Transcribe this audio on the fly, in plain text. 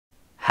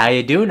How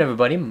you doing,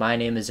 everybody? My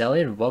name is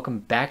Elliott, and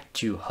welcome back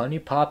to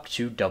HuniePop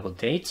 2 Double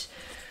Dates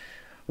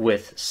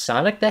with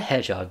Sonic the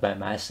Hedgehog by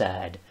my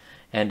side.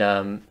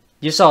 And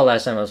you saw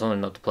last time I was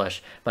holding up the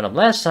plush, but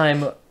last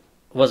time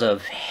was a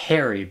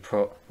very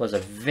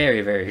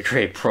very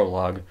great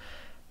prologue.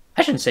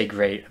 I shouldn't say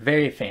great,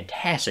 very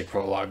fantastic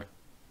prologue,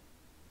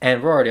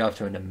 and we're already off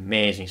to an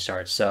amazing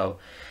start. So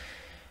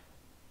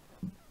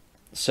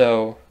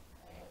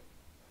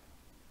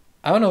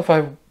I don't know if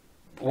I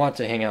want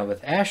to hang out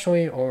with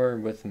Ashley or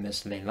with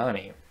Miss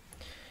Leilani.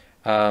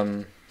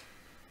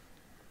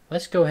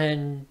 Let's go ahead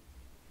and...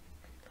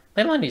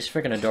 Leilani's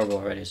freaking adorable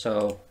already,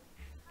 so...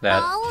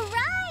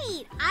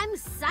 Alright! I'm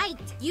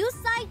psyched! You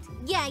psyched?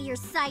 Yeah, you're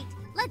psyched.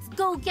 Let's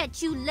go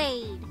get you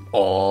laid!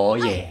 Oh,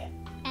 yeah.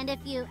 And if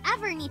you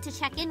ever need to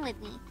check in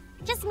with me,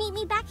 just meet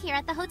me back here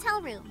at the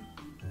hotel room.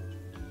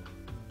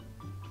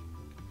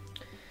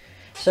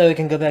 So we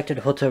can go back to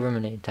the hotel room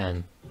at any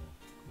time.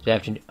 The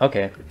afternoon.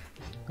 Okay.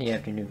 The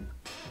afternoon.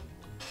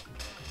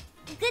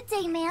 Good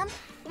day, ma'am.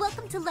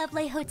 Welcome to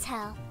Lovely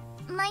Hotel.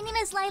 My name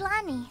is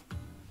Leilani.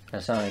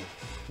 That's not like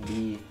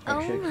the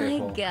Oh my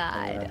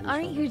god,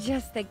 aren't you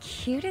just the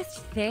cutest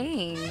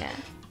thing?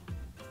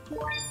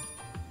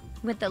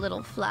 With the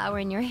little flower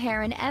in your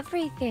hair and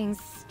everything.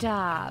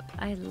 Stop.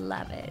 I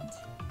love it.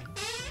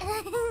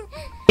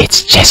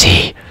 It's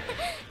Jessie!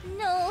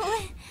 No,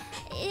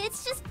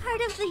 it's just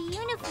part of the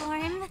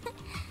uniform.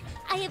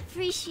 I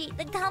appreciate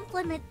the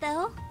compliment,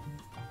 though.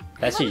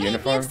 That's your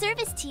uniform? What may I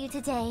be of service to you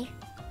today?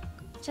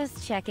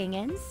 Just checking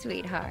in,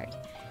 sweetheart.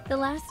 The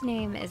last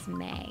name is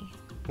May.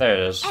 There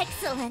it is.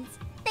 Excellent.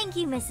 Thank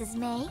you, Mrs.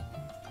 May.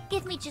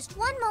 Give me just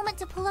one moment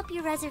to pull up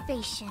your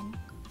reservation.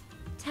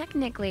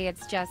 Technically,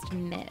 it's just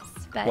Miss,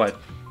 but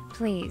What?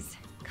 please,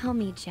 call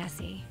me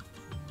Jessie.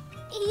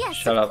 Yes,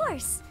 Shut of up.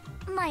 course.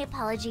 My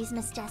apologies,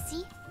 Miss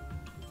Jessie.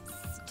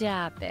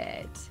 Stop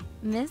it.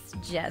 Miss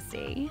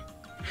Jessie.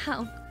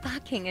 How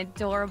fucking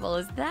adorable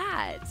is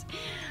that?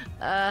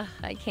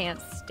 I can't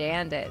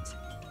stand it.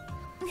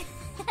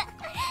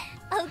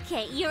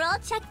 Okay, you're all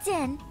checked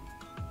in.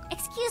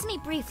 Excuse me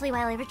briefly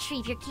while I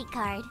retrieve your key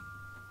card.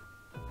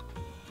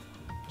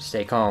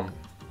 Stay calm.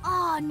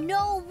 Oh,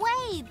 no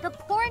way! The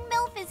porn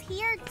MILF is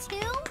here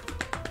too?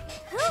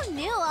 Who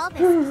knew all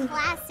this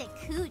classic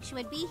cooch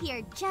would be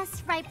here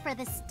just right for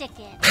the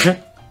stick-in?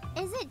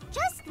 Is it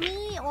just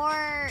me,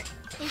 or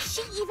is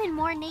she even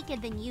more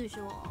naked than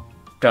usual?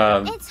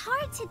 It's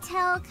hard to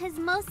tell, because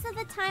most of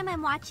the time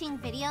I'm watching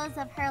videos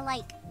of her,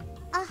 like,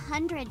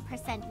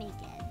 100% naked.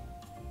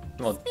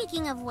 Well,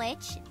 Speaking of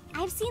which,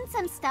 I've seen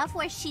some stuff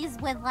where she's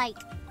with, like,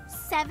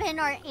 7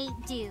 or 8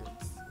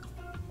 dudes.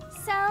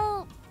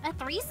 So, a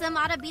threesome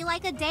ought to be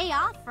like a day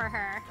off for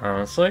her.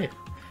 honestly.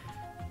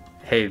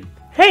 Hey,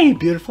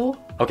 beautiful!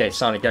 Okay,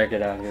 Sonic, gotta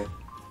get out of here.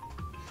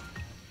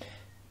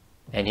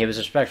 And he was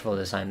respectful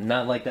this time,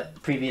 not like the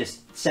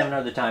previous 7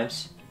 other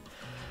times.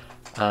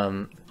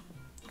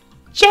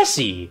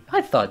 Jessie!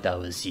 I thought that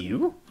was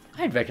you.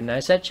 I'd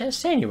recognize that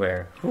chest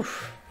anywhere.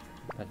 Oof.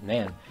 But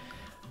man.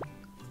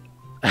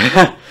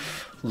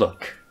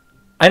 Look,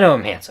 I know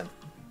I'm handsome,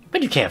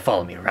 but you can't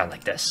follow me around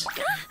like this.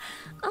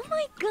 Oh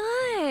my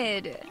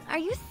god! Are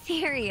you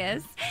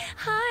serious?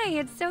 Hi,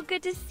 it's so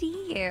good to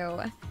see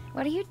you.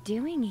 What are you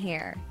doing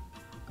here?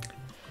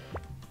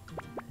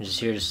 I'm just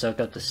here to soak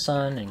up the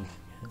sun and...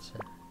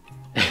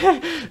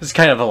 It's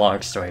kind of a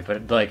long story,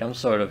 but like, I'm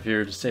sort of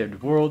here to save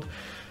the world.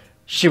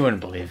 She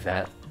wouldn't believe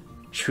that.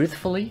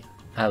 Truthfully,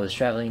 I was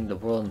traveling the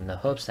world in the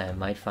hopes that I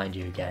might find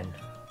you again.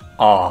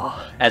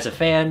 Aw, as a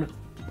fan,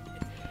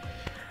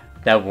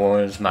 that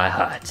warms my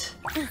heart.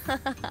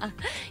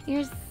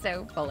 You're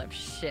so full of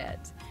shit.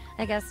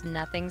 I guess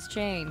nothing's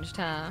changed,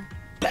 huh?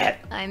 I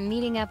I'm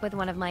meeting up with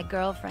one of my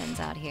girlfriends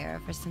out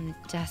here for some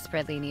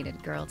desperately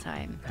needed girl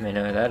time. mean,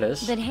 know who that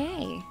is. But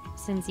hey,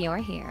 since you're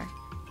here,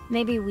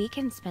 maybe we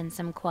can spend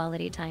some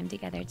quality time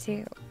together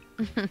too.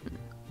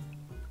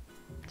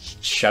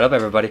 Shut up,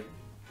 everybody.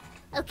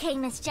 Okay,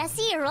 Miss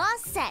Jessie, you're all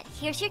set.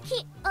 Here's your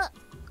key.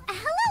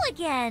 Hello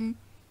again.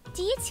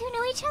 Do you two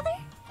know each other?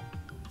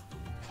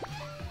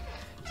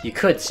 You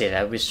could say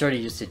that. We sort of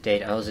used to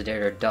date. I was a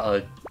dater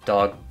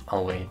dog.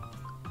 Oh, wait.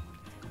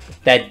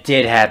 That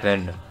did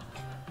happen.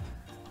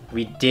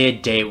 We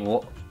did date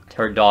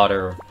her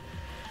daughter.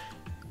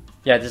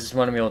 Yeah, this is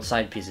one of my old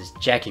side pieces.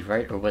 Jackie,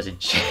 right? Or was it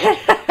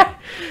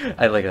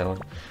I like that one.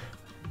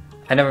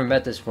 I never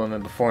met this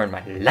woman before in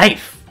my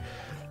life.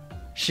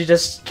 She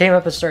just came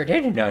up and started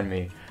hitting on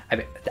me. I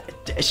mean,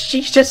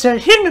 she just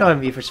started hitting on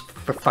me for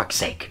fuck's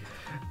sake.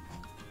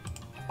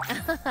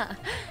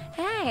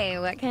 Hey,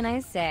 what can I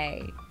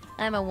say?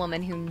 I'm a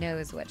woman who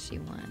knows what she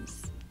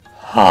wants.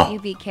 You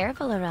be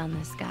careful around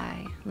this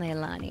guy,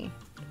 Leilani.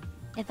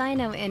 If I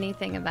know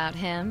anything about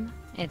him,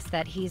 it's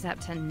that he's up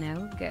to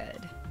no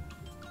good.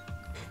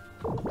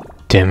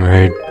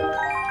 Dimmered.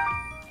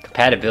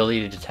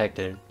 Compatibility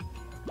detected.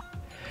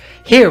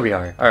 Here we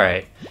are.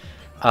 Alright.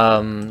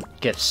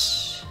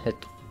 Gifts. Hit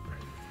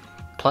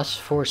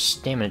 +4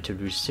 stamina to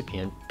the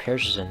recipient.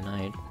 Perishes at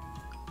night.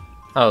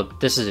 Oh,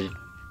 this is a...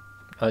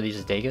 Oh, these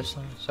are day gifts?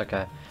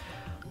 Okay.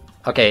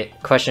 Okay,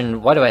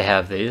 question, why do I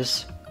have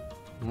these?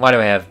 Why do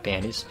I have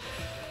panties?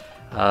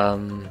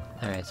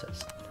 Alright, so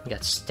we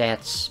got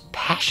stats,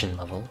 passion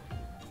level,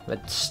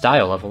 but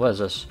style level, what is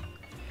this?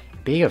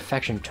 Big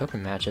affection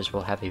token matches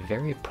will have a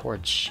very poor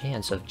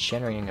chance of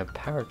generating a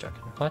power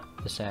token. What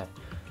is that?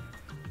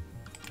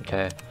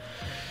 Okay.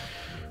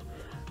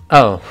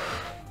 Oh.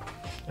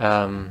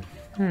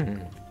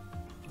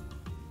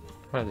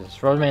 What is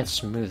this? Romance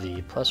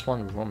smoothie.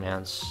 +1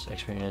 romance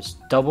experience.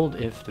 Doubled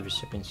if the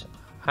recipient's...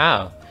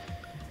 Ow.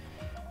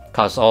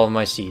 Cost all of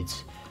my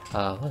seeds.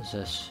 What is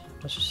this?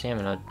 What's the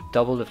stamina?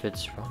 Doubled if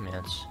it's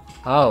romance.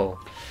 Oh.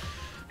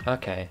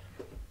 Okay.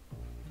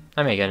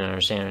 I may get an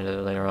understanding of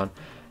it later on.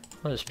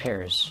 What is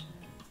pairs?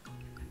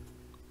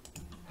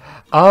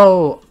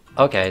 Oh!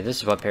 Okay, this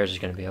is what pairs is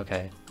gonna be.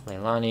 Okay.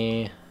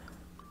 Leilani...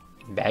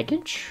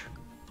 Baggage?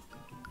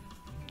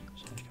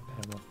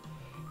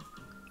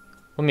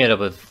 We'll meet up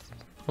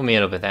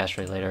with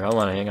Ashley later. I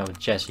want to hang out with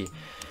Jesse.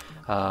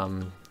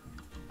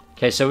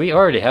 Okay, so we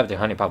already have the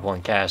HuniePop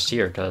 1 cast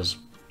here, because...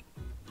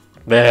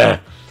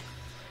 And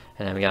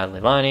then we got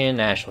Leilani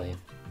and Ashley.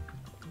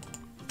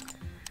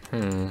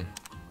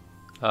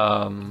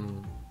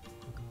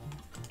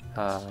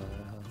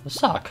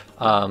 Suck.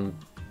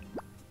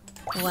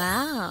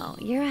 Wow,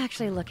 you're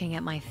actually looking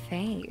at my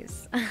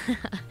face.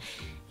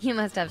 You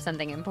must have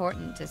something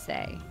important to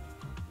say.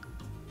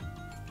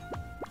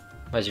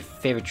 What is your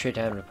favorite treat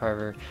to have in a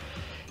parlor?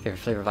 Favorite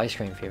flavor of ice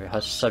cream?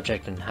 Favorite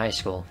subject in high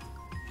school?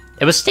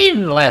 It was stated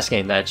in the last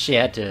game that she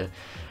had to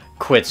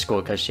quit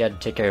school because she had to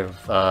take care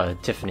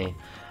of Tiffany.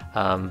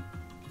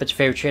 What's your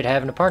favorite trait to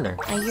have in a partner?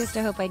 I used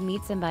to hope I'd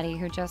meet somebody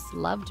who just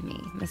loved me,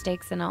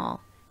 mistakes and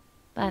all.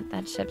 But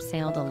that ship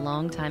sailed a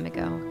long time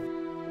ago.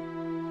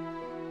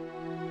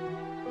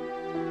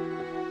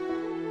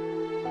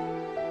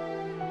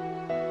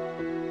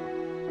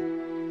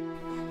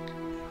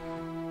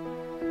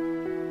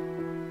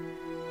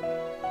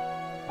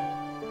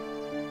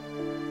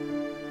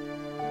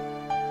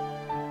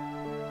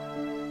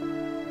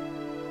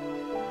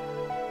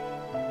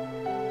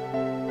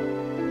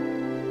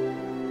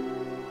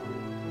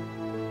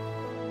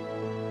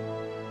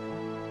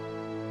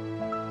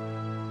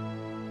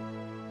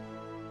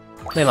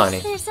 Leilani.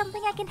 Is there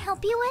something I can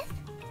help you with?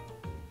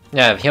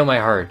 Yeah, heal my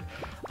heart.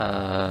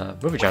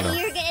 Movie genre.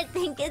 You're gonna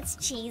think it's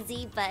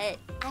cheesy, but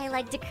I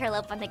like to curl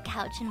up on the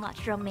couch and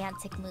watch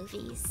romantic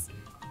movies.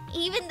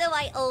 Even though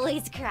I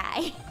always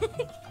cry.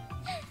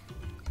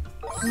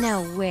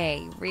 No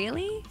way,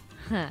 really?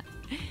 Huh.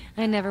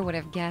 I never would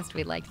have guessed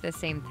we liked the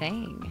same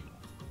thing.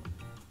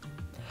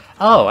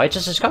 Oh, I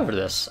just discovered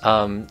this.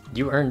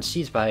 You earn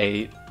seeds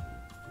by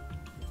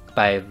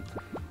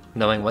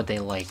knowing what they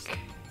like.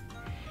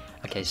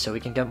 Okay, so we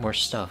can get more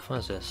stuff. What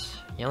is this?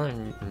 Yellow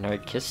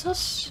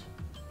Narcissus?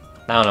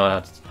 I don't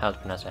know how to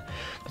pronounce that.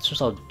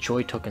 Consumes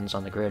joy tokens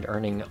on the grid,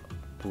 earning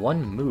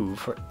 1 move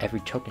for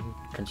every token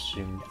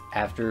consumed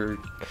after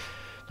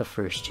the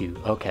first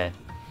 2. Okay.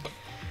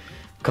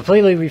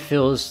 Completely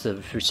refills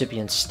the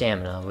recipient's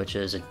stamina, which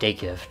is a day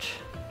gift.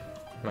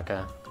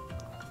 Okay.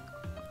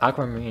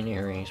 Aquamarine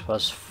earrings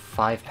plus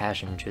 5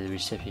 passion to the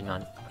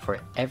recipient for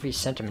every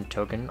sentiment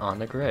token on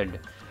the grid.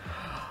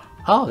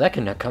 Oh, that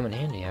can come in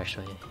handy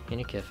actually.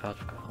 Unique gift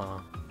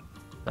alcohol.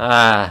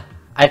 I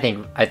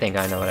think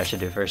I know what I should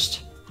do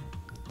first.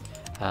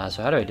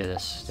 So how do I do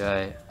this? Do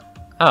I...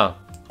 Oh.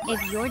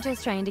 If you're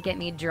just trying to get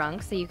me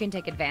drunk so you can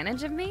take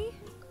advantage of me,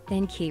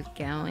 then keep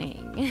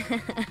going.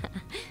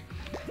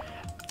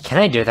 Can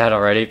I do that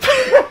already?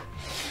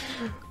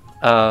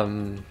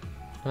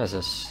 What is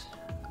this?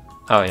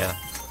 Oh yeah.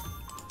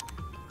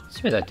 Let's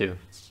see what that do.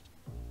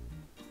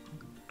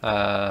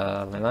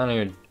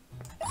 Leilani.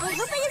 I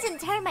hope it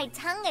doesn't turn my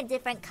tongue a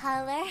different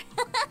color.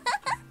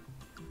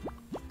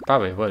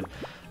 Probably would.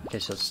 Okay,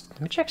 so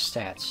let me check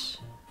stats.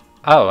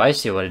 Oh, I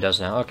see what it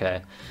does now.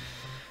 Okay.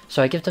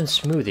 So I give them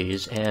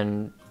smoothies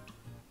and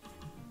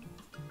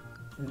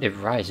it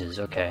rises.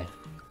 Okay.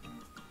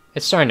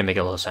 It's starting to make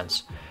a little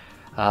sense.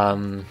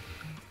 Toddler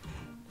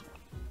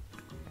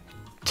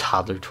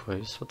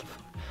toys. What the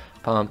fuck?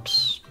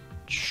 Pumps.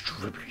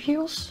 Stripper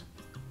heels?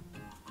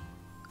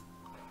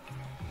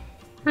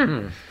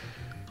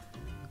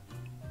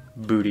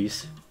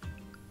 Booties.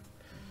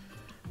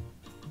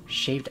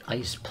 Shaved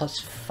ice plus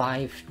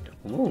 5.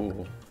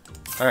 Ooh.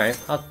 Alright,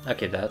 I'll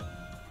keep that.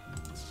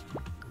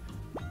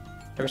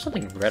 There was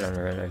something red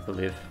under it, I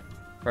believe.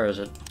 Or is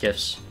it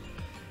gifts?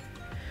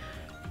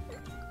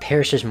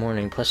 Perishes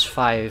morning plus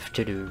 5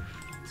 to do.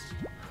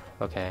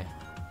 Okay.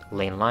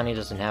 Leilani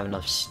doesn't have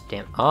enough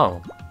stamp.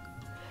 Oh.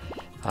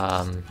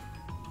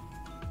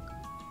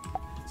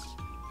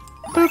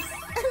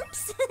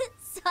 Oops.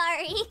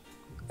 Sorry.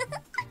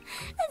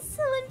 That's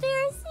so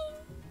embarrassing.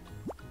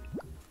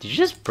 Did you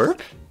just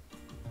burp?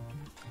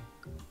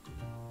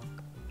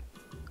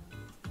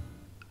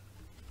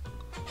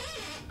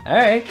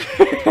 Alright.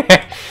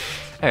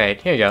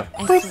 Alright, here you go.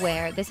 I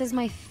swear, this is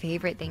my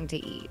favorite thing to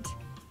eat.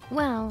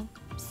 Well,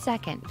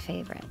 second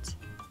favorite.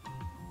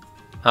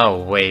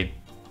 Oh, wait.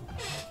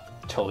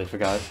 Totally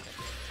forgot.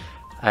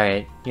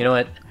 Alright, you know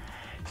what?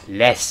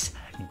 Let's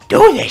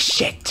do this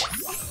shit.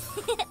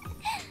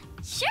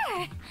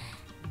 Sure.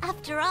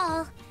 After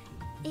all,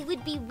 it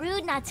would be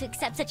rude not to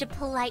accept such a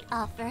polite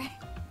offer.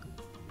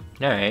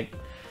 Alright.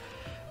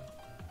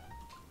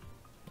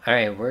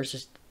 Alright, where's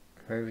this?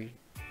 Where are we?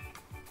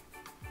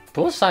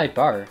 Poolside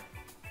bar.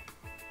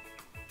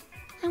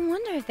 I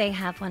wonder if they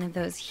have one of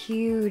those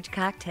huge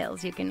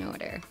cocktails you can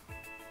order.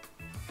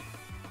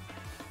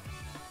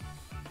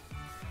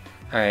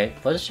 Alright,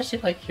 what does Jesse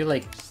like? You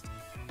like...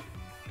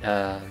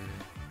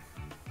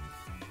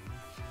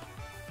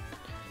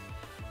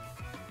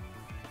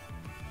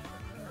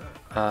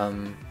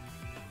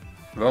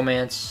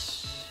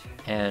 romance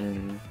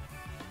and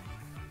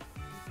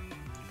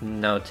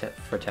no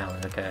for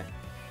talent. Okay,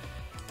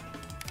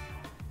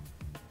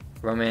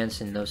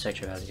 romance and no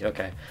sexuality.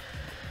 Okay.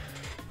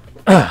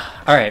 All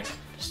right,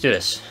 let's do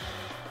this.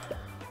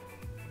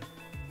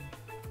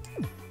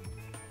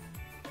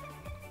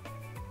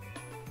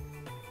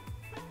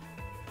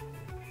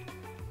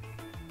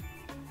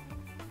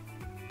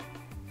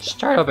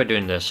 Start out by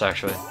doing this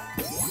actually.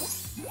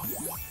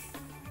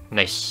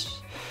 Nice.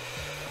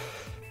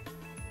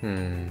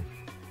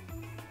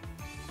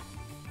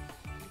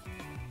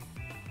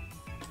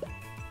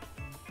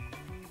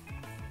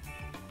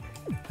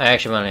 I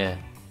actually want to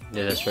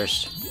do this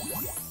first.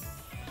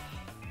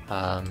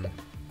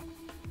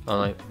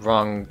 Only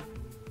wrong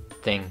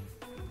thing.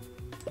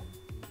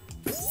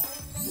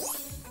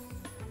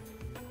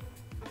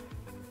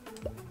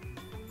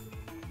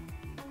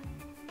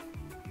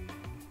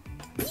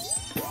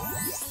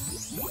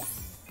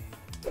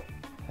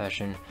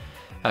 Fashion.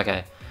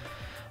 Okay.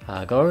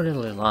 Go over to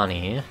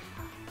Leilani.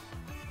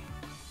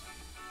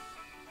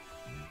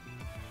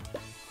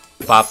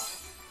 Bop.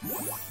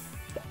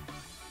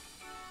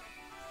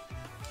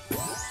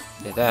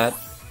 Do that.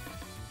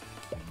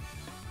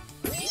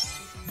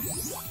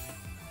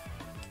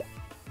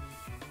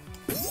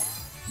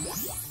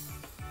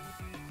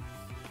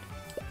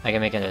 I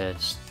can make it a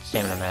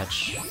stamina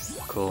match.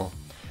 Cool.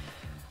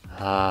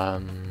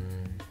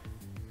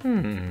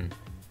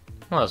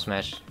 What else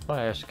match? What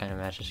else kind of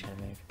matches can I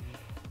make?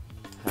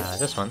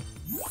 This one.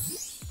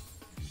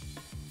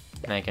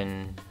 And I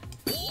can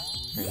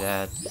do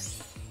that.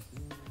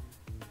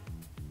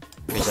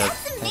 Amazing!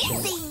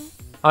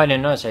 Oh, I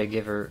didn't notice I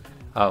gave her.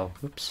 Oh,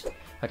 oops.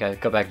 Okay,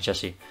 go back to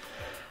Jesse.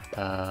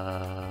 That.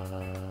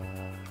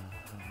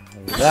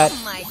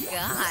 Oh my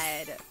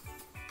god.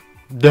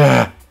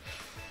 Duh.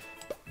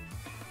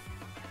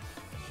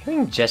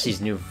 Hearing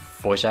Jesse's new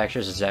voice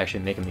actors is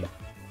actually making me.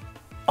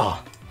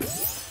 Oh.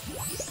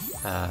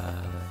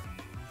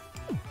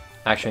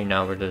 Actually,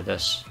 no, we'll do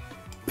this.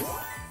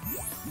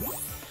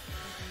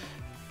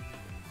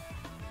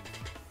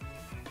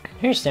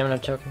 Here's stamina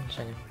token.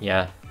 Second.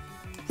 Yeah.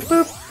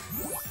 Boop.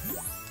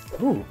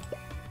 Ooh.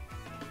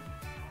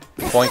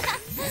 Boink.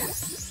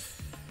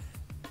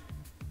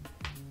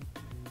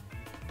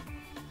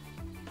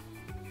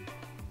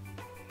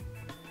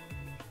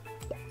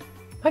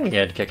 I can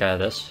get a kick out of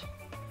this.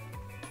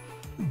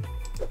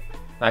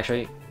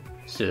 Actually,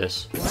 let's do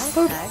this.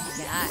 What a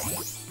guy.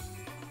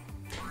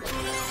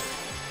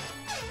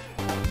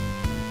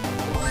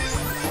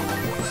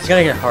 It's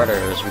gonna get harder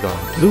as we go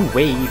on. Blue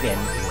Wave and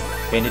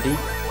Infinity.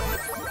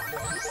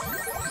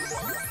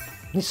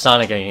 He's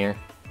Sonic in here.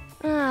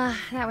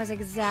 That was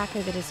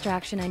exactly the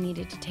distraction I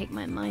needed to take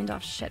my mind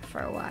off shit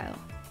for a while.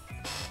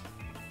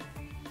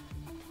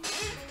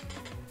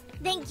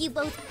 Thank you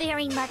both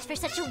very much for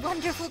such a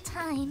wonderful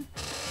time.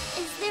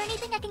 Is there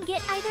anything I can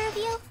get either of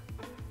you?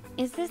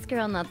 Is this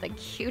girl not the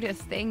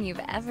cutest thing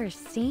you've ever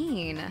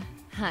seen?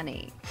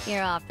 Honey,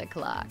 you're off the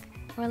clock.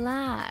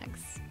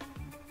 Relax.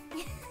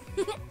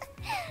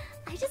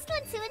 I just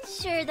want to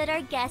ensure that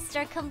our guests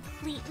are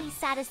completely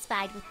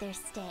satisfied with their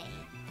stay.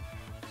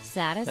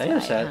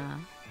 Satisfied, huh?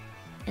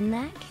 In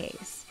that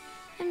case,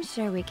 I'm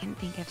sure we can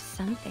think of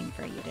something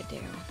for you to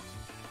do.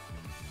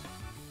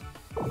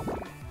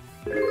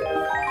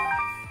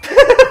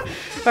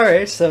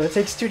 Alright, so it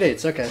takes 2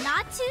 dates, okay.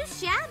 Not too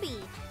shabby.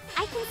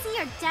 I can see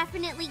you're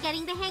definitely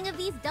getting the hang of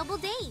these double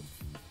dates.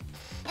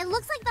 It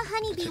looks like the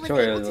honeybee was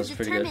able to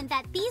determine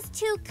that these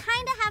two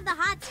kinda have the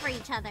hots for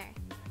each other.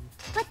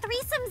 But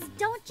threesomes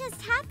don't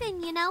just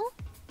happen, you know?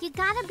 You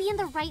gotta be in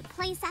the right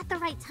place at the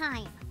right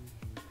time.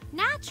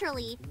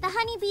 Naturally, the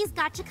honeybee's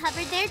got you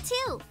covered there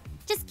too.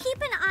 Just keep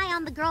an eye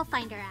on the Girl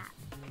Finder app.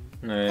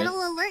 Right.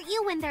 It'll alert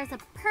you when there's a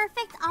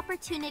perfect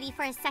opportunity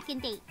for a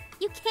second date.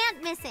 You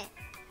can't miss it.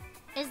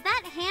 Is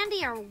that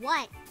handy or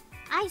what?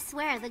 I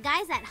swear, the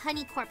guys at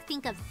HunieCorp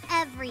think of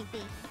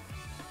everything.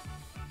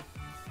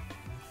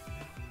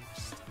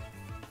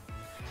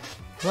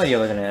 What are you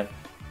looking at?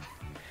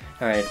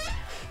 Alright.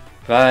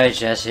 Bye,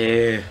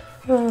 Jesse.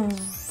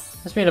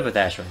 Let's meet up with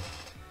Ashwin.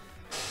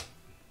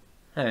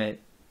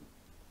 Alright.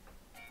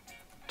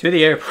 To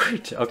the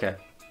airport. Okay.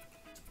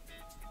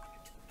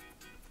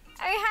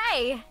 Oh,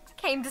 hey!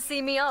 Came to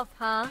see me off,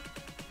 huh?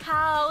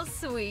 How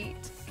sweet.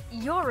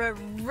 You're a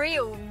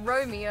real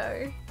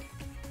Romeo.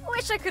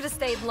 Wish I could have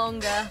stayed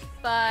longer,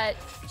 but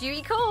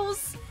duty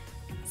calls.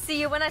 See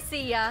you when I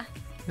see ya.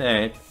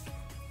 Alright.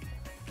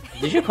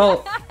 Did you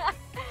call...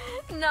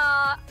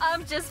 Nah,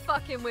 I'm just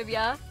fucking with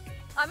ya.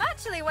 I'm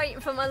actually waiting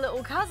for my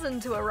little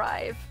cousin to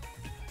arrive.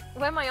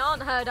 When my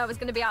aunt heard I was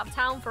going to be out of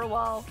town for a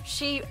while,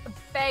 she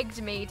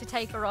begged me to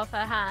take her off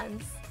her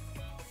hands.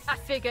 I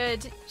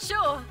figured,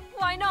 sure,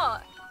 why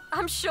not?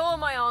 I'm sure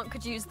my aunt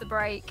could use the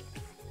break.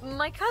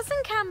 My cousin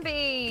can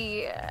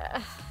be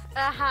a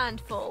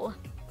handful.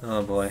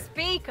 Oh boy.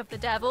 Speak of the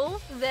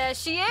devil, there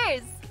she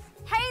is.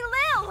 Hey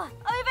Lil,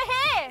 over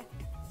here.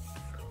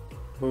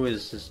 Who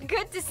is this?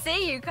 Good to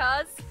see you,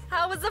 cuz.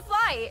 How was the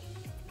flight?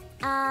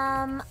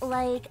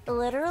 Like,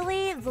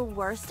 literally the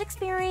worst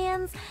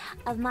experience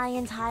of my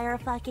entire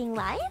fucking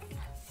life?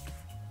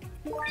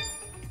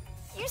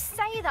 You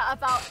say that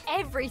about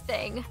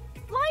everything.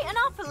 Lighten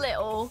up a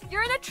little.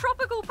 You're in a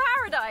tropical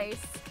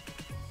paradise.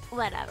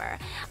 Whatever.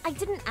 I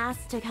didn't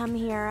ask to come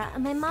here.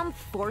 My mom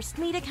forced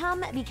me to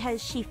come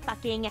because she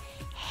fucking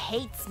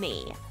hates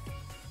me.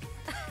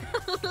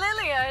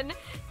 Lillian,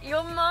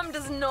 your mum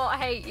does not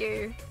hate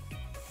you.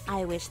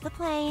 I wish the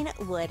plane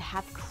would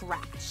have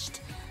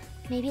crashed.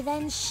 Maybe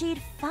then she'd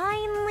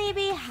finally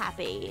be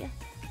happy.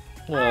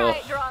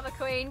 Alright, drama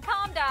queen,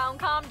 calm down,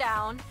 calm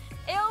down.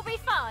 It'll be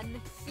fun.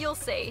 You'll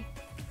see.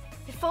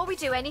 Before we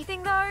do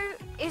anything though,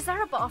 is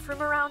there a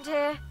bathroom around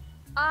here?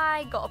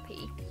 I gotta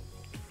pee.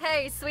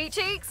 Hey, sweet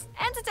cheeks,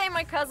 entertain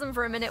my cousin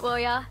for a minute, will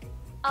ya?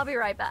 I'll be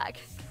right back.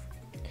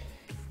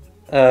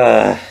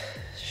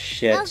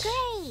 Shit. Oh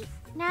great!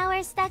 Now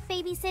we're stuck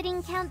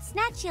babysitting Count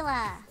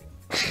Snatchula.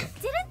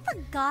 Didn't the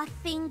goth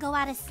thing go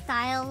out of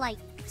style like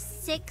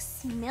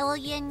 6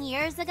 million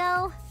years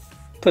ago?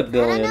 Put I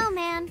billion. don't know,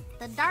 man.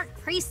 The Dark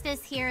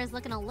Priestess here is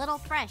looking a little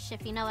fresh,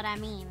 if you know what I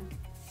mean.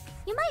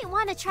 You might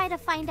want to try to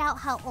find out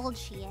how old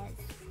she is.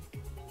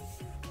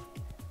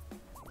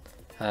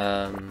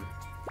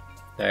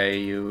 Are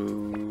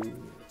you...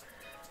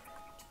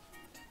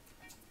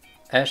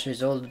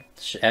 Ashley's old...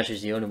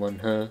 Ashley's the only one,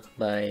 huh?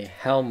 By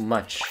how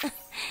much?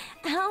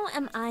 How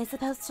am I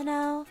supposed to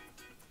know?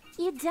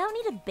 You don't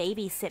need to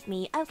babysit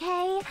me,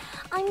 okay?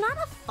 I'm not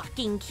a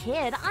fucking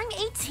kid. I'm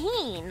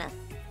 18.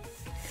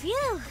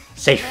 Phew.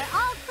 Safe. We're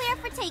all clear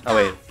for takeoff. Oh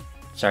wait,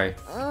 sorry.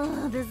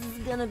 Ugh, this is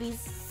gonna be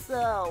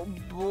so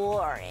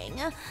boring.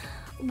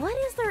 What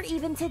is there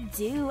even to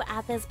do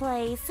at this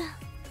place?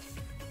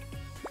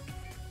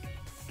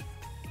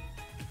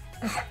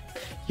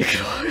 You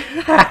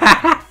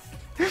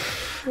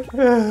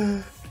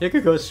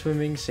could go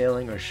swimming,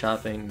 sailing, or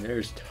shopping.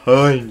 There's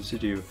tons to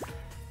do.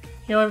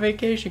 You're on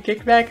vacation,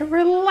 kick back and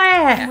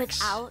relax!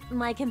 Without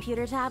my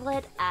computer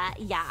tablet?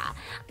 Yeah.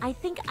 I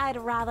think I'd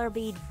rather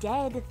be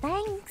dead,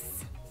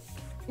 thanks.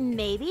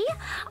 Maybe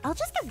I'll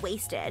just get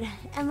wasted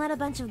and let a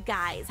bunch of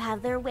guys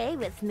have their way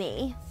with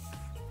me.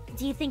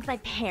 Do you think my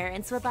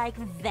parents would like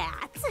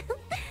that?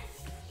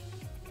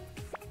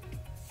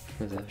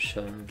 Without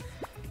showing.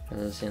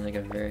 Doesn't seem like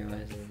a very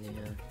wise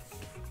idea.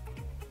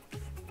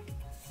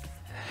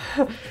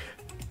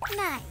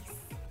 Nice.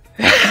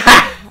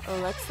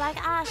 Looks like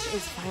Ash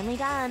is finally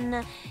done.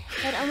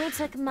 It only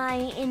took my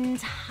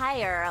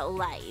entire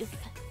life.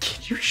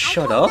 Can you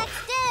shut I call up?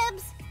 next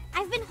dibs.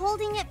 I've been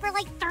holding it for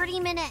like 30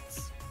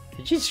 minutes.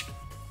 You just...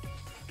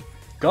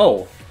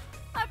 Go.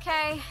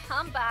 Okay,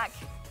 I'm back.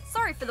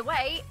 Sorry for the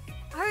wait.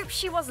 Hope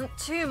she wasn't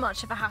too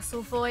much of a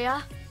hassle for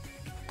ya.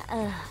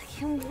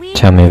 Can we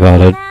Tell me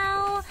about it.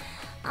 now?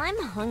 I'm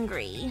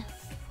hungry.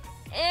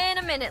 In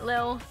a minute,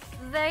 Lil.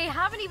 They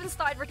haven't even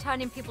started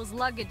returning people's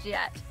luggage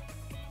yet.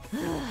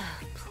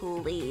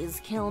 Please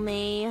kill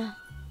me.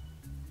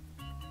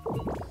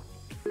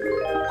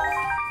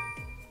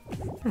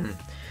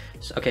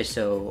 So, okay,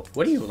 so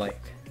what do you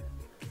like?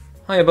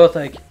 Oh, you both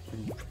like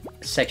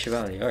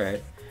sexuality. All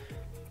right.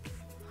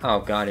 Oh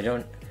god,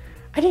 I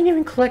didn't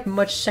even collect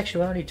much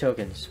sexuality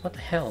tokens. What the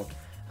hell?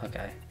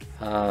 Okay.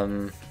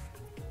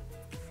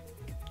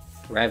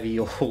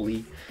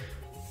 Ravioli.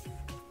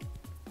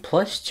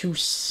 +2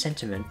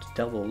 sentiment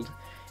doubled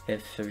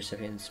if the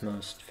recipient's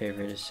most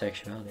favorite is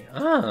sexuality.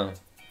 Oh.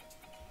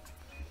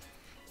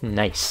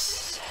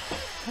 Nice.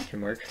 That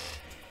can work.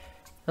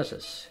 What's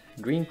this?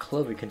 Green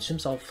clover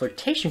consumes all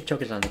flirtation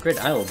tokens on the grid.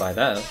 I will buy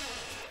that.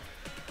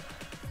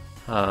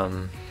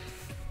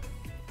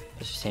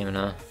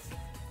 Stamina.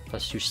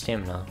 +2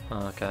 stamina.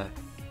 Oh, okay.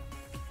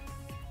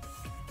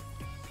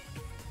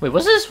 Wait,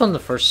 wasn't this one of the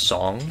first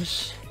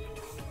songs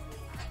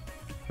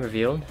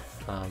revealed?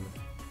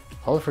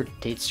 All of her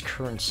date's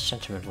current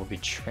sentiment will be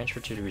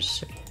transferred to the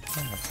recipient.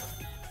 Oh.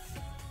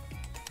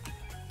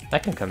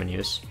 That can come in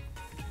use.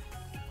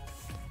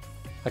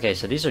 Okay,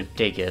 so these are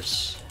day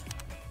gifts.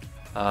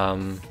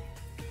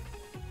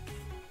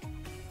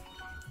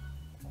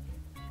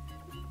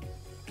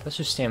 Let's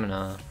do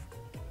stamina.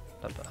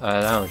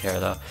 I don't care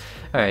though.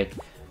 Alright.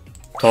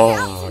 It's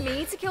up to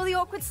me to kill the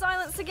awkward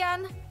silence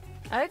again?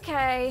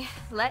 Okay,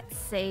 let's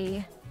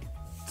see.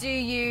 Do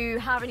you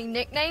have any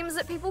nicknames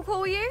that people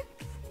call you?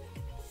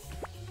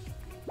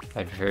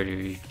 I'd prefer to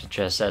be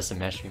addressed as the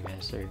Mystery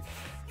Master.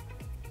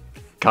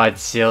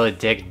 Godzilla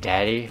Dick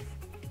Daddy?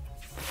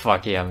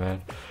 Fuck yeah,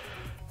 man.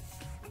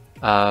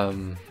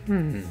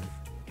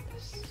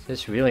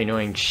 This really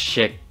annoying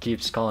chick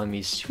keeps calling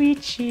me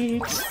Sweet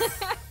Cheeks.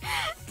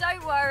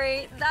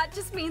 Honey, that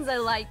just means I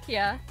like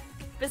ya.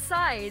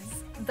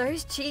 Besides,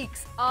 those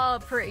cheeks are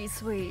pretty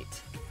sweet.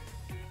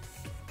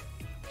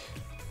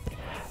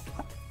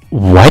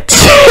 What?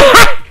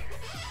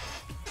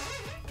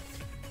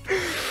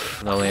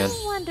 Lillian.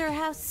 I wonder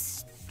how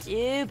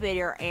stupid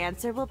your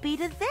answer will be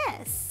to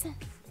this.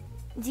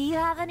 Do you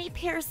have any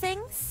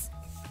piercings?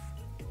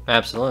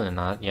 Absolutely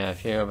not. Yeah,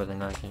 if you're over the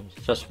night,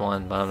 just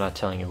one, but I'm not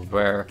telling you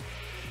where.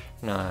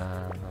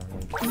 No.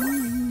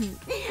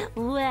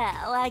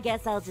 Well, I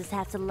guess I'll just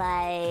have to,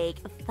 like,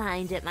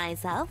 find it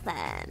myself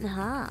then,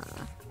 huh?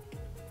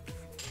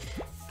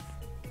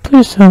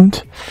 Please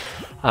don't.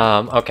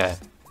 Okay.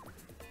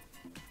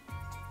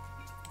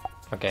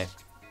 Okay.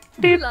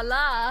 Ooh la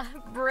la,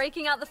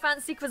 breaking out the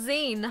fancy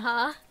cuisine,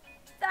 huh?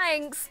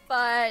 Thanks,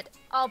 but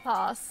I'll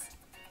pass.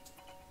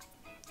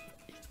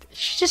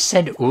 She just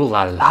said ooh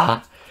la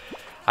la.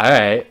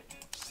 Alright.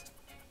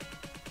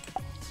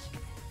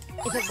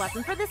 If it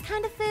wasn't for this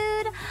kind of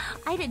food,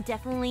 I'd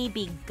definitely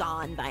be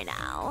gone by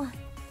now.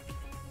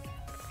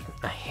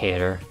 I hate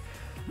her.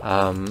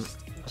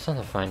 What's on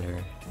to find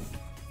her?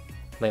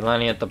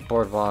 Leilani at the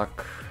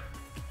boardwalk.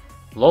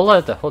 Lola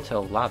at the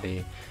hotel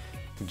lobby.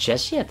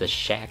 Jessie at the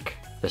shack.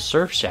 The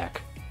surf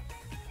shack.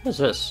 What is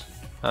this?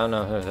 I don't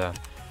know who's that.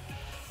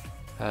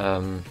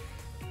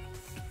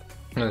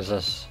 What is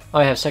this? Oh,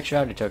 I have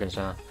sexuality tokens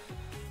now.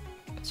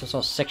 There's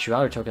all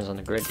sexuality tokens on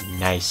the grid.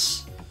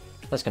 Nice.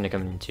 That's gonna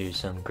come into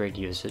some great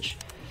usage.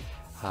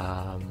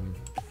 Boop.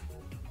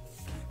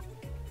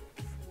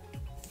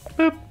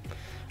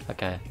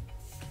 Okay.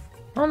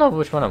 I don't know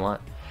which one I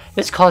want.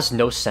 This caused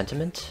no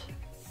sentiment.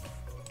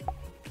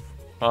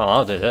 Oh,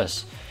 I'll do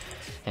this.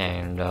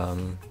 And,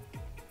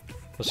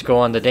 let's go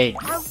on the date.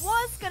 I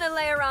was gonna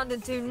lay around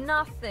and do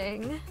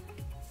nothing,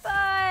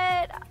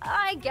 but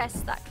I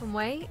guess that can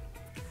wait.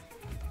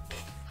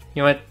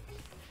 You know what?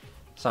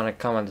 Sonic,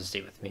 come on this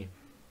date with me.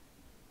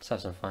 Let's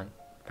have some fun.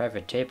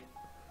 Private tape.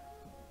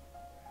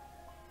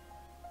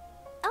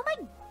 Oh my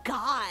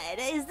god,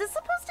 is this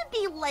supposed to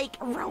be, like,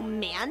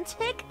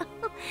 romantic?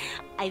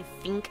 I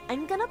think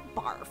I'm gonna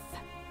barf.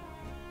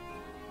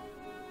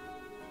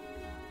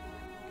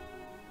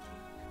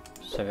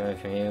 Step away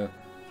from you.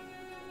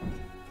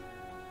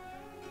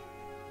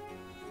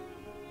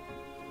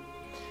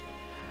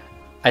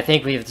 I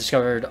think we've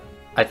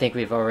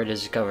already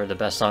discovered the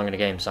best song in the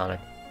game, Sonic.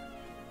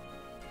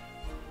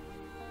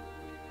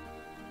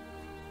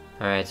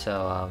 Alright,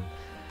 so,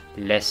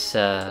 let's,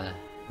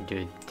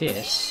 do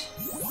this.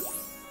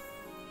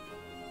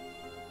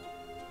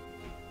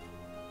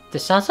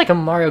 This sounds like a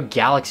Mario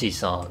Galaxy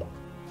song.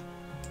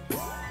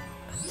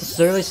 This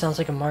literally sounds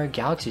like a Mario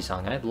Galaxy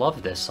song. I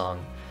love this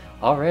song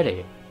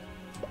already.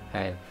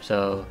 Alright,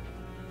 so...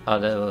 Oh,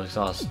 that was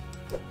awesome.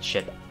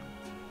 Shit.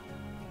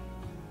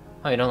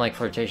 Oh, you don't like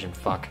flirtation.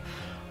 Fuck.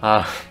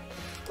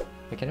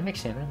 Wait, can I make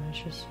stamina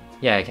matches?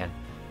 Yeah, I can.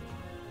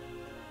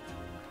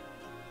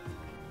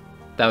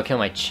 That would kill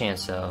my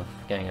chance, though, of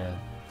getting a...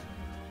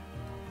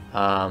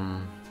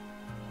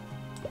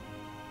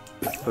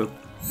 Boop.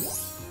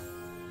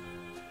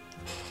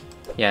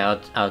 Yeah,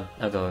 I'll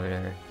go over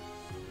there.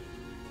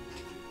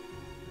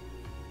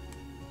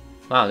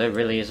 Wow, there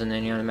really isn't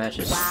any other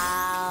matches.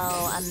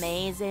 Wow,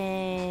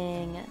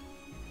 amazing.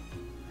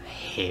 I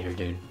hate her,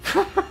 dude.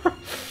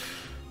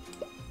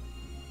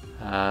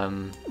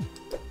 And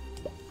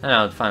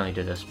I'll finally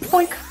do this.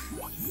 Boink!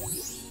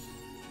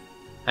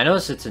 I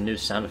noticed it's a new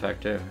sound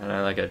effect too, and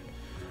I like it.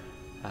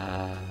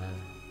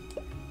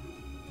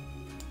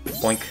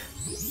 Boink.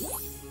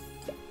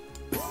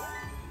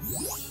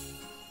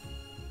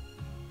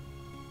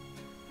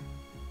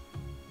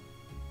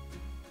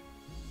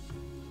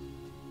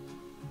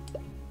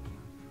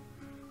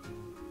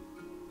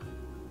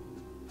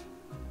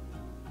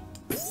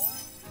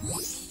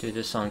 Dude,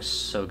 this song's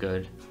so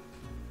good.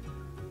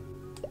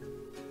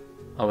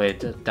 Oh wait,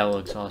 that will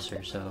exhaust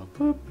her, so...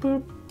 Boop,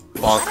 boop.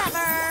 Bonk.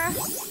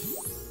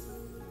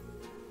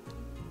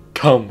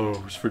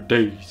 Combos for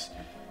days.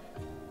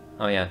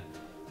 Oh yeah.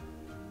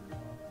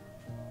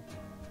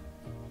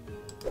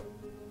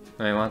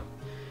 Wait, what?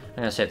 I'm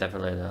gonna save that for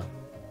later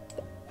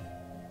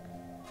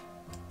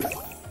though.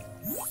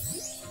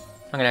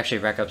 I'm gonna actually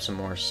rack up some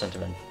more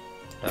sentiment.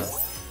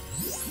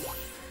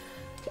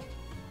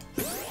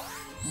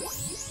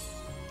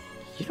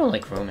 You don't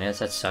like romance,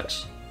 that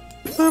sucks.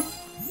 Boop.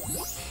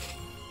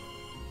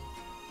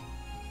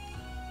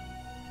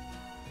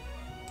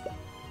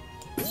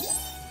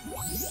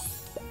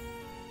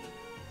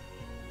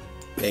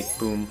 Big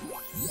boom.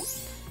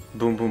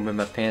 Boom boom in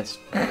my pants.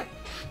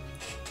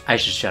 I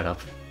should shut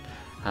up.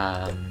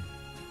 Yeah,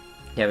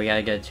 we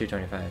gotta get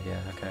 225, yeah,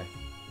 okay.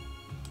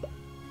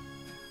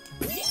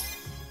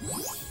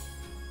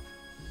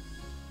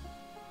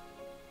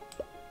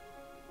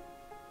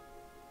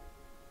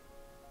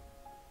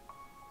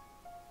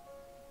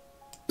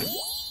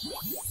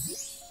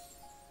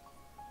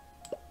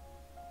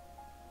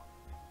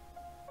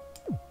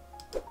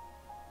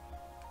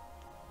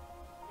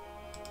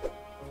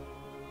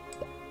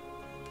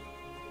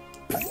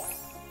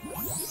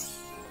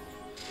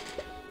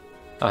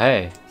 Oh,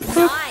 hey.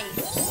 Nice.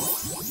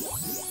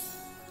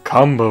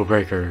 Combo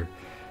breaker.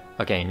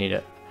 Okay, need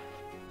it.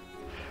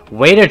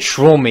 Way to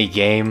troll me,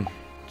 game.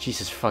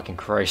 Jesus fucking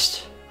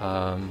Christ.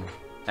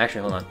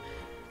 Actually, hold on.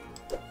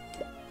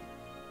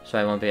 So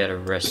I won't be at a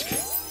risk.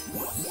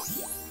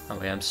 Oh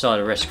wait, I'm still at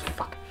a risk.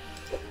 Fuck.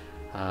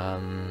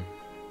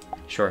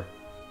 Sure.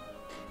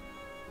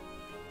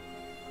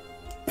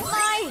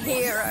 My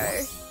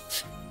hero.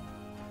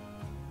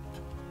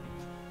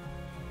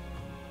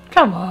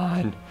 Come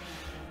on.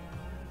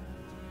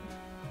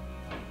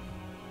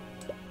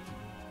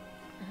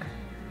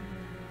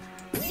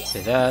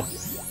 Do that.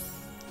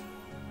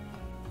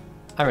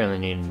 I really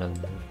need another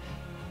move.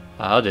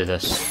 I'll do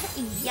this.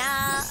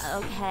 Yeah,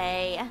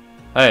 okay.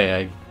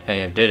 Hey,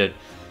 I did it.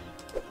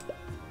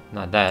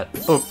 Not that.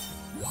 Oh.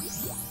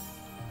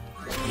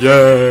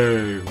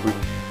 Yay!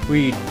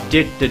 We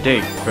did the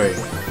date, right?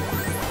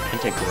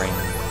 Pentagram.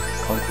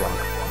 Punk rock.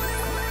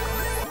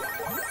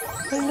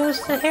 I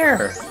noticed the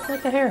hair. I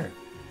like the hair.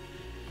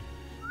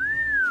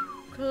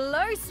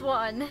 Close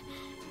one.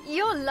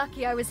 You're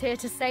lucky I was here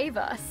to save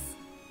us.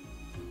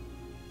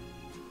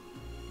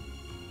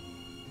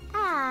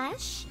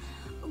 Ash,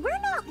 we're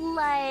not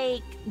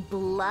like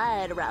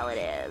blood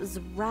relatives,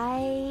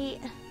 right?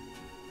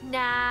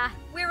 Nah,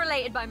 we're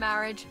related by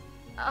marriage.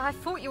 I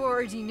thought you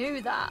already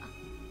knew that.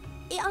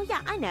 Oh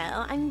yeah, I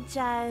know. I'm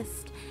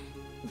just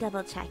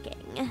double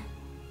checking.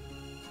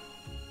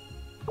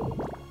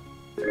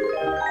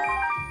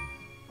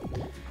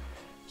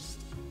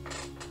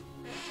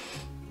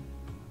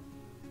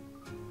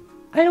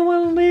 I don't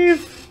want to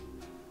leave.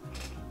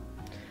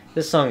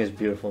 This song is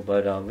beautiful,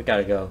 but we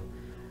gotta go.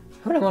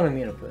 Who do I want to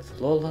meet up with?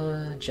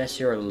 Lola,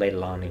 Jessie, or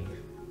Leilani?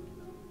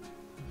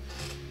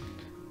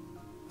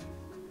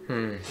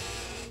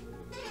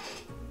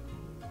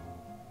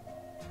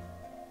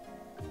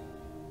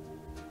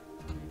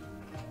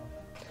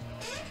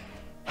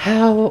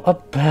 How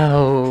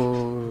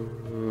about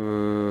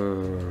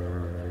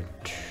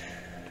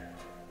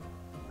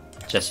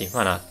Jessie?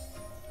 Why not?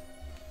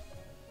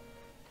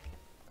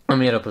 I'll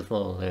meet up with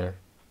Lola later.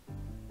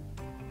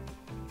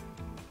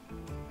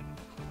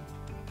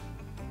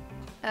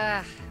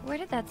 Where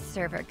did that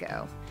server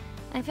go?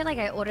 I feel like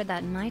I ordered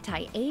that Mai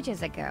Tai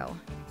ages ago.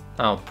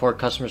 Oh, poor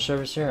customer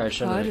service here. I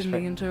shouldn't have Pardon the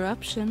expected.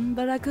 interruption,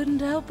 but I couldn't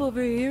help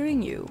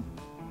overhearing you.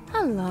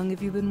 How long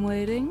have you been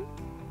waiting?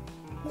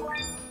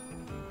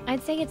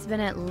 I'd say it's been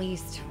at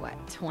least, what,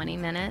 20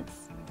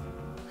 minutes?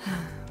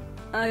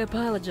 I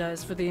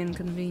apologize for the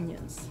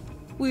inconvenience.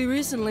 We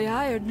recently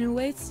hired new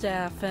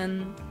waitstaff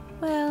and,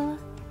 well,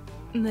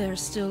 they're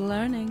still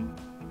learning.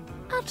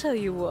 I'll tell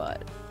you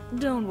what,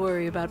 don't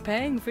worry about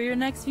paying for your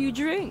next few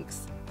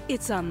drinks.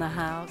 It's on the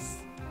house.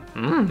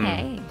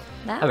 Hey,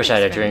 that I wish I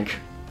had a works for me. drink.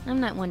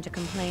 I'm not one to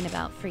complain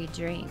about free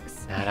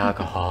drinks. Not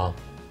alcohol.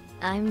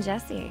 I'm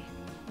Jessie.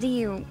 Do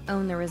you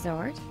own the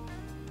resort?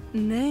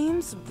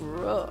 Name's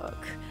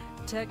Brooke.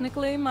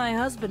 Technically, my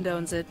husband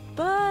owns it,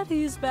 but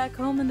he's back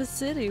home in the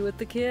city with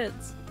the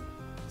kids.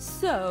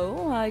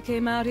 So, I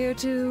came out here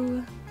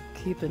to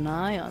keep an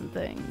eye on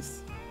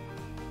things.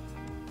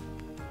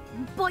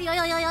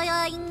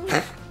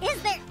 Boing!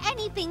 Is there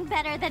anything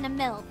better than a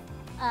MILF?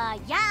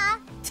 Yeah,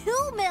 2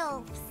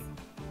 MILFs!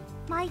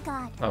 My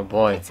god. Oh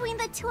boy. Between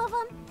the 2 of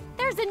them,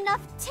 there's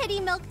enough titty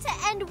milk to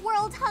end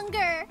world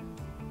hunger!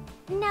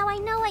 Now I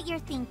know what you're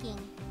thinking.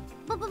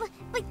 But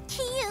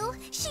Kiyu,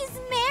 she's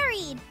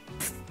married!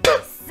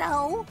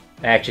 So?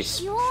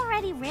 Actually, You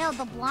already railed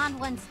the blonde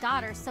one's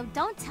daughter, so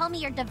don't tell me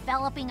you're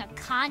developing a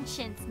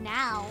conscience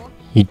now.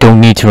 you don't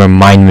need to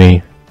remind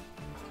me.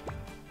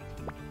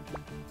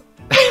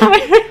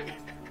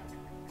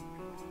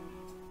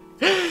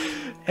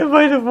 Am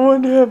I the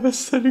one to have a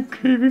sudden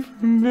craving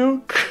for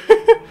milk?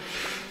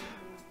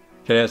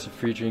 Can I have some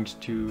free drinks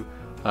too?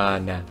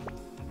 Nah.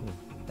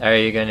 Are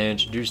you gonna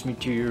introduce me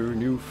to your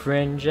new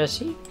friend,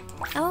 Jessie?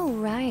 Oh,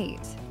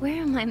 right.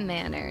 Where are my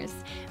manners?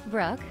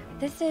 Brooke,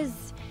 this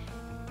is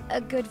a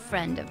good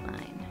friend of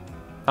mine.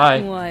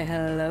 Hi. Why,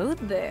 hello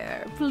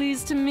there.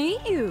 Pleased to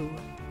meet you.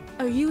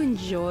 Are you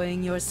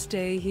enjoying your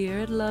stay here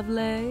at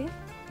Lovely?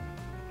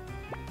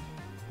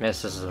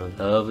 Yes, this is a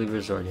lovely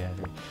resort you have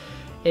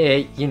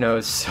here. You know,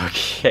 it's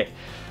okay.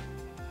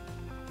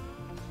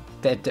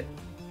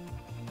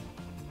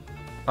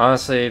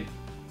 Honestly,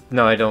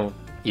 no, I don't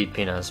eat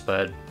peanuts,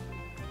 but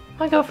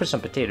I go for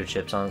some potato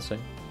chips, honestly.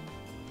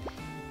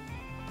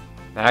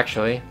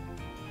 Actually,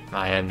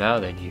 I am now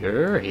that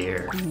you're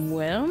here.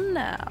 Well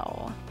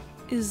now,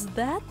 is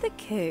that the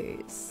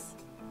case?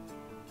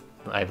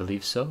 I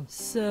believe so.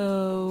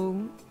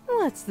 So,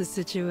 what's the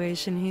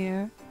situation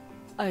here?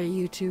 Are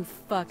you two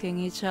fucking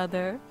each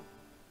other?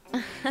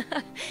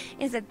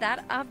 Is it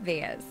that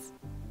obvious?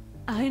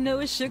 I know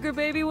a sugar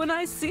baby when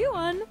I see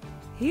one.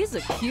 He's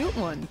a cute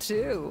one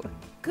too.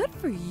 Good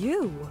for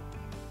you.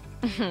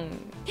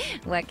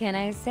 What can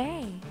I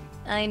say?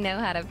 I know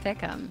how to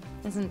pick 'em.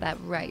 Isn't that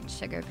right,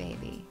 sugar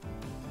baby?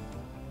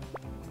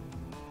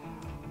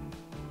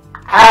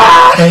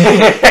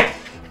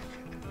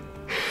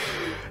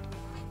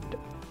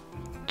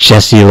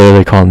 Jessie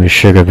literally called me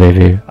sugar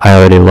baby. I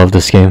already love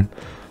this game.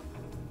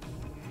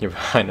 You're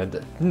behind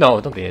a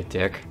no, don't be a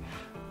dick.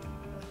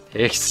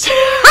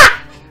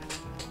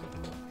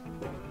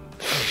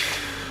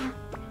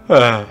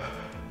 I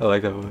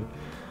like that one.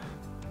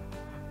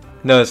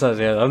 No, it's not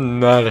the end. I'm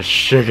not a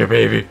sugar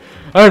baby.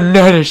 I'm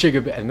not a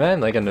sugar baby.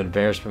 Man, like an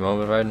embarrassment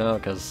moment right now,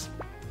 because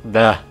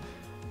that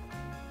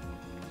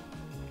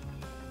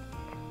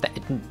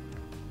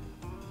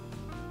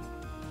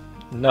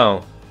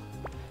no.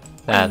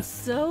 And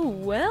so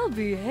well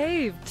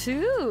behaved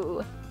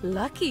too.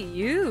 Lucky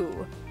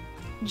you.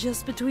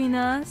 Just between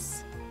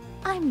us,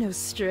 I'm no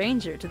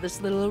stranger to this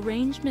little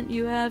arrangement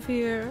you have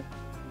here.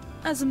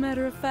 As a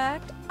matter of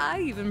fact, I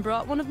even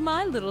brought one of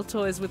my little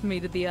toys with me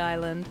to the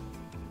island.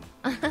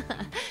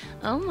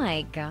 Oh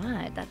my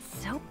god,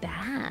 that's so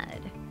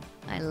bad.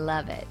 I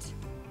love it.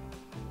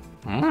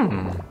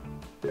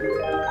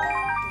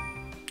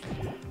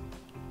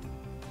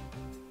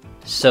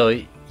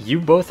 So, you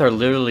both are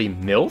literally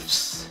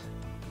MILFs?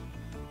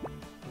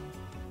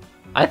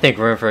 I think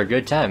we're in for a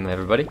good time,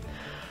 everybody.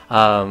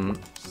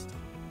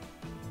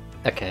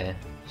 Okay,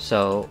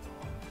 so...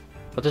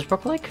 What does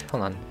Brooke like?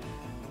 Hold on.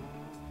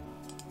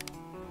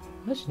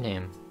 What's his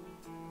name?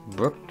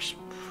 Brooks...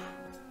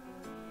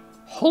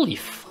 Holy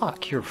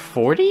fuck, you're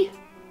 40?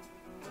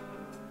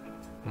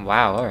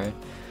 Wow, alright.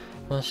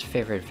 Most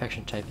favorite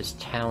affection type is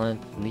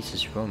talent, least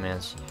is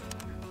romance.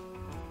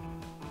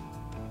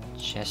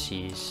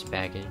 Jesse's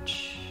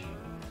baggage.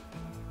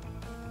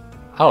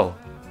 Oh.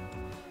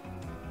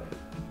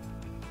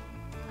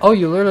 Oh,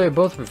 you literally are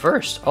both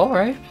reversed.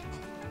 Alright.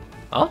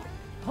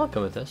 I'll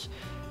go with this.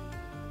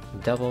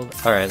 Doubled.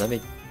 Alright, let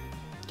me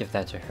give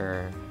that to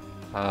her.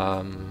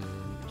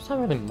 There's not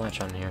really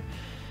much on here.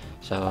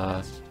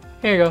 So,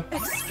 here you go.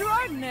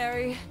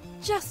 Extraordinary.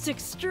 Just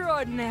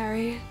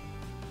extraordinary.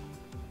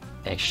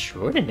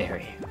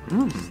 Extraordinary.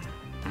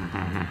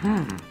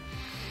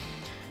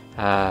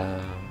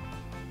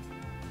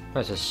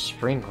 What's a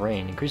spring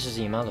rain? Increases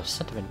the amount of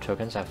sentiment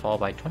tokens that fall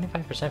by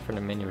 25% for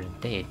the menu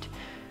date.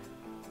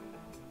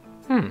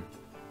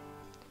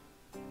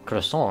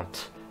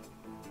 Croissant.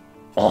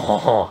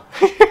 Oh,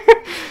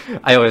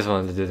 I always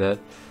wanted to do that.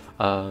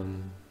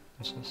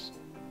 What's this?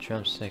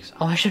 Drumsticks.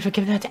 Oh, I should have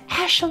given that to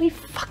Ashley.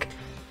 Fuck.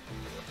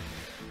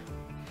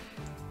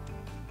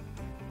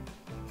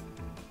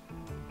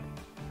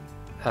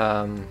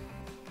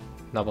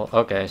 Double.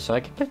 Okay, so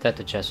I can give that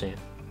to Jesse.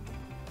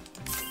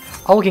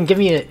 Oh, it can give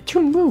me 2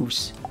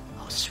 moves.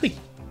 Oh, sweet.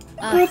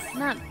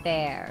 Not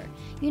fair.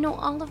 You know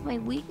all of my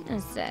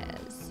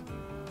weaknesses.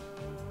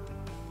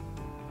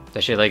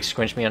 Does she like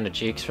squinch me on the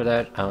cheeks for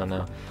that? I don't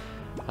know.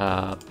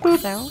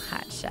 So,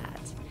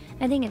 hotshot.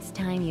 I think it's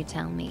time you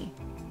tell me.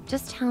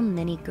 Just how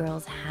many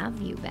girls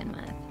have you been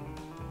with?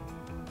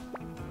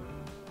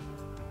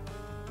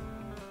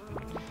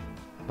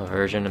 I'm a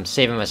virgin. I'm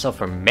saving myself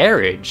for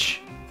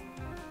marriage.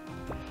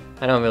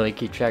 I don't really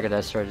keep track of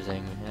that sort of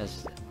thing.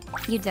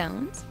 You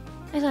don't?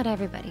 I thought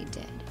everybody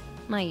did.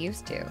 I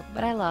used to,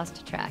 but I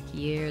lost track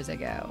years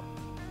ago.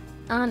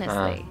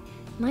 Honestly,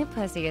 my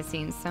pussy has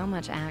seen so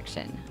much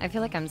action. I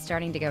feel like I'm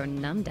starting to go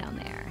numb down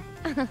there.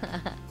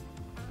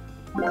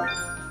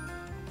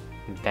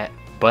 That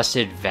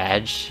busted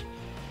vag.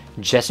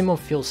 Jesse won't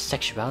feel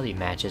sexuality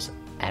matches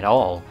at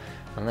all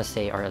unless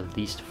they are at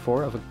least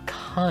 4 of a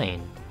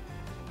kind.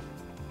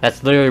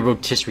 That's literally a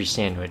rotisserie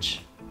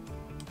sandwich.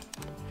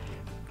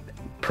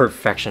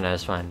 Perfection at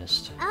its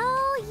finest.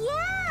 Oh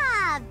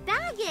yeah,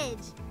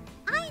 baggage.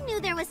 I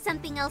knew there was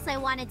something else I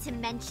wanted to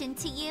mention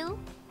to you.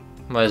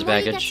 What is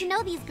baggage? The more you get to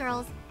know these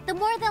girls, the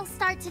more they'll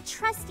start to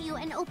trust you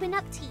and open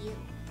up to you.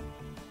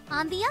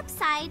 On the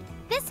upside,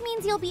 this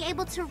means you'll be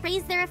able to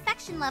raise their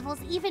affection levels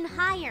even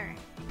higher.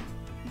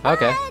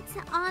 Okay.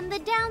 But on the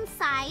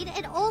downside,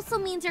 it also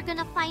means you're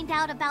gonna find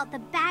out about the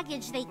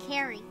baggage they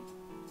carry.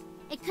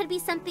 It could be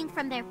something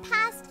from their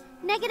past,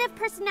 negative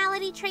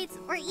personality traits,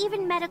 or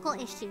even medical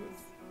issues.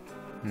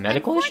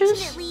 Medical issues?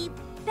 Unfortunately,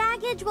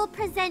 baggage will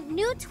present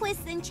new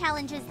twists and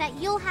challenges that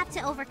you'll have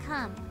to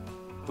overcome.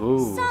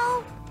 Ooh.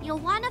 So, you'll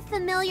want to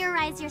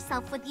familiarize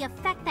yourself with the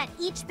effect that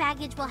each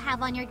baggage will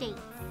have on your dates.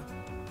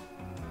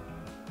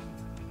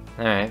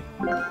 Alright.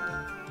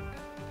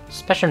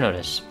 Special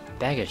notice.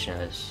 Baggage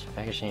notice.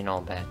 Baggage ain't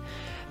all bad.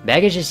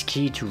 Baggage is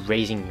key to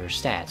raising your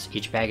stats.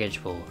 Each baggage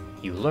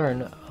you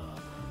learn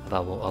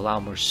about will allow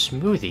more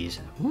smoothies.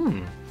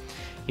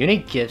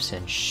 Unique gifts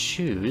and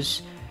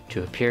shoes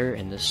to appear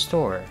in the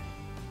store.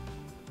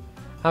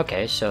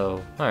 Okay,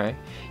 so, alright.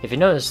 If you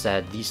notice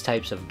that these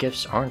types of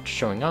gifts aren't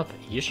showing up,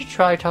 you should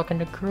try talking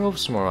to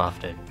girls more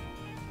often.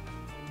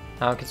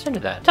 I'll consider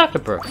that. Talk to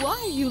Brooke. Why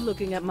are you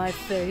looking at my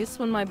face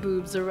when my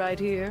boobs are right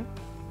here?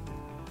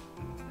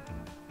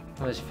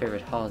 What is your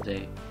favorite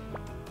holiday?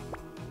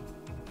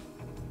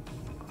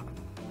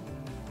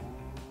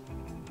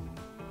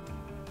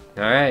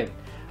 Alright.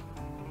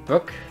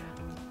 Brooke,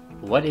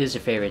 what is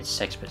your favorite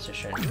sex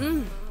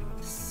position?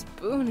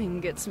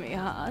 Spooning gets me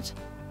hot.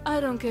 I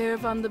don't care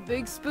if I'm the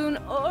big spoon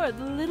or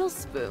the little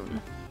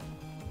spoon.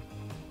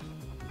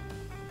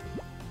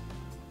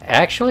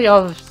 Actually,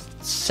 I'll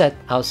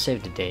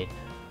save the date.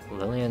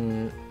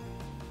 Lillian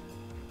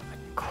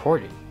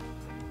Cordy.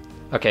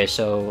 Okay,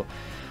 so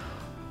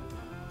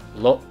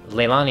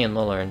Leilani and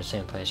Lola are in the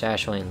same place.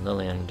 Ashley and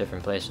Lillian in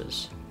different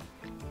places.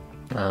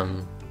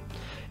 Do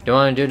you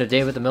want to do the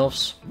date with the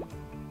MILFs?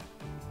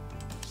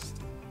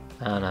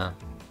 I don't know.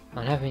 I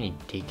don't have any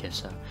date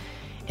gifts though.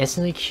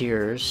 Instantly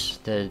cures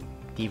the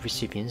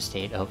recipient's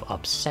state of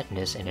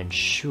upsetness and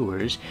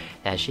ensures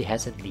that she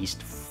has at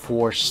least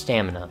 4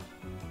 stamina.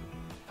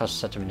 House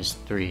sentiment is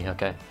 3,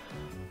 okay.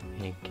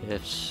 Any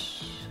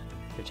gifts?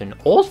 It's an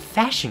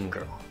old-fashioned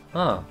girl.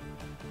 Oh.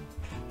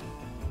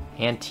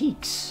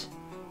 Antiques.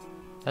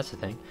 That's the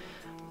thing.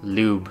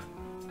 Lube.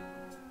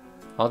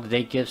 All the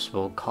date gifts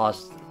will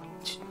cost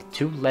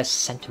 2 less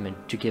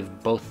sentiment to give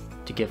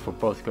for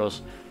both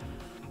girls.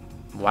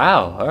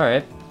 Wow,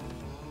 alright.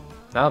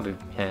 That'll be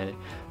handy.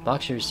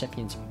 Box your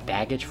recipient's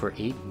baggage for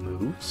 8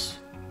 moves?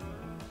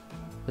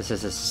 This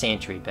is a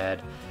Sentry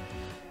bed.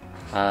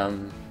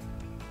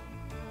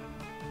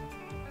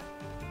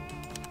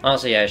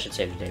 Honestly, yeah, I should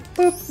save the date.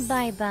 Boop.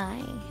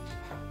 Bye-bye.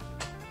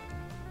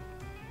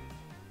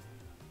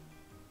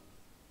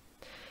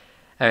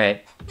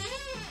 Alright.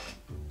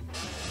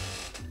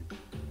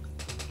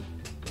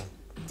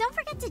 Don't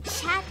forget to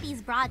chat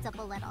these broads up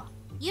a little.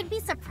 You'd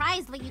be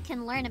surprised what you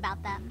can learn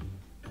about them.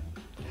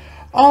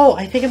 Oh,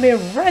 I think I may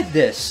have read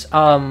this.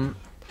 Yeah,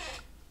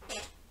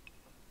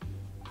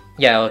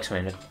 I'll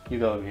explain it. You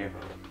go over here.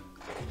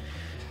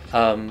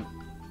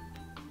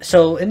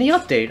 So in the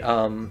update,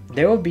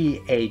 there will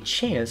be a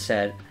chance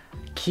that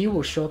Q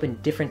will show up in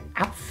different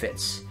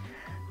outfits.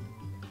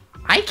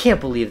 I can't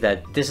believe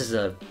that this is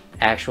a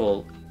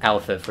actual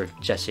outfit for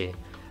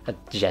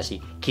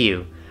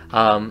Q.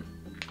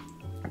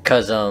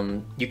 Because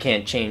you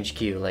can't change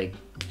Q, like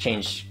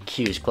change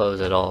Q's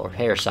clothes at all or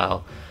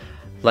hairstyle,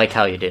 like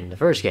how you did in the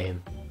first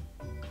game.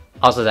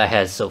 Also, that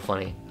head's so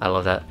funny. I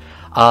love that.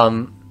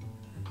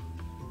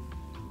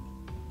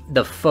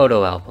 The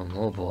photo album.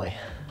 Oh boy,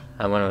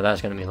 I wonder what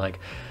that's gonna be like.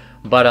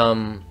 But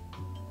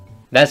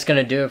that's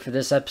gonna do it for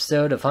this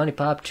episode of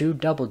HuniePop 2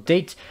 Double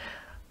Date.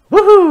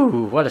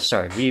 Woohoo! What a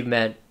start. We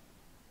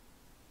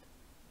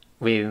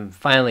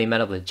finally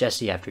met up with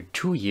Jesse after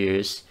 2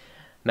 years.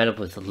 Met up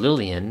with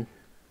Lillian,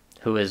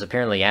 who is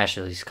apparently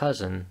Ashley's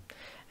cousin,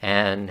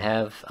 and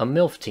have a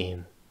MILF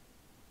team.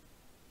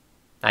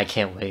 I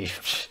can't wait.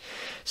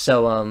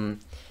 So,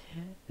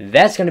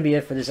 that's gonna be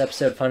it for this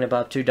episode of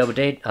HuniePop 2 Double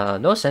Date.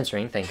 No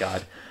censoring, thank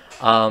God.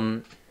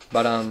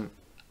 But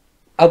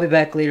I'll be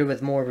back later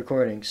with more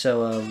recording.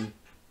 So,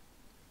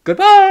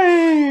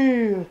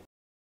 goodbye!